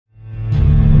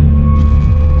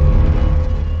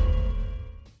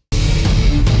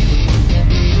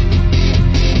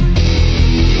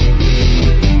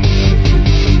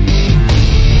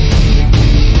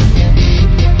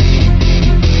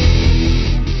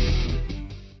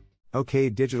Okay,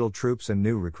 digital troops and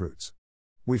new recruits.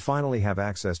 We finally have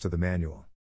access to the manual.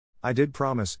 I did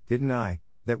promise, didn't I,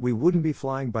 that we wouldn't be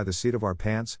flying by the seat of our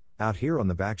pants, out here on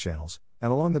the back channels,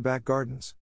 and along the back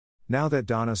gardens. Now that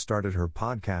Donna started her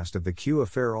podcast of the Q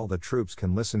Affair, all the troops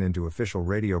can listen into official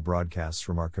radio broadcasts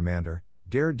from our commander,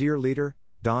 dear leader,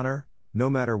 Donner, no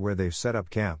matter where they've set up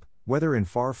camp, whether in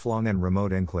far-flung and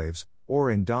remote enclaves,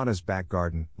 or in Donna's back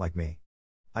garden, like me.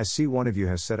 I see one of you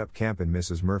has set up camp in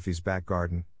Mrs. Murphy's back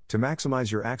garden, to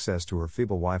maximize your access to her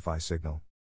feeble Wi-Fi signal.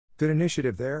 Good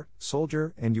initiative there,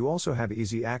 soldier, and you also have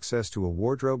easy access to a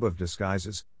wardrobe of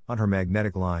disguises, on her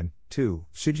magnetic line, too,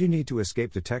 should you need to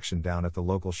escape detection down at the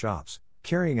local shops,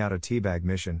 carrying out a teabag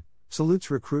mission. Salutes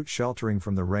recruit sheltering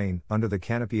from the rain, under the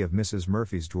canopy of Mrs.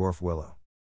 Murphy's dwarf willow.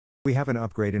 We have an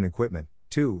upgrade in equipment,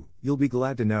 too, you'll be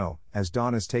glad to know, as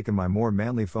Donna's taken my more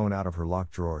manly phone out of her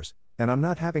locked drawers, and I'm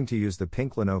not having to use the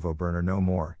pink Lenovo burner no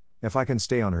more, if I can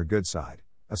stay on her good side,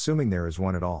 assuming there is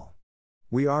one at all.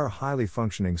 We are a highly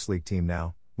functioning sleek team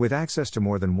now, with access to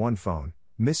more than one phone,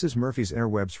 Mrs. Murphy's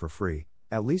interwebs for free,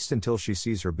 at least until she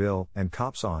sees her bill and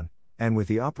cops on, and with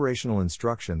the operational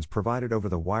instructions provided over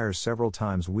the wires several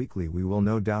times weekly, we will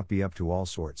no doubt be up to all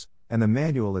sorts, and the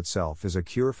manual itself is a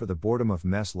cure for the boredom of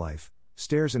mess life,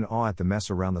 stares in awe at the mess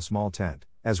around the small tent,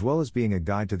 as well as being a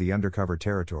guide to the undercover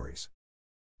territories.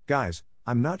 Guys,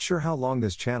 I'm not sure how long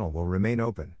this channel will remain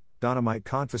open. Donna might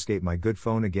confiscate my good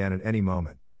phone again at any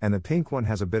moment, and the pink one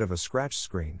has a bit of a scratch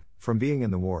screen, from being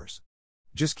in the wars.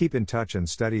 Just keep in touch and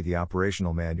study the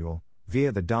operational manual,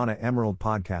 via the Donna Emerald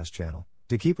podcast channel,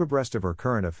 to keep abreast of her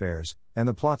current affairs, and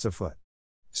the plots afoot.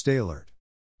 Stay alert.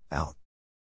 Out.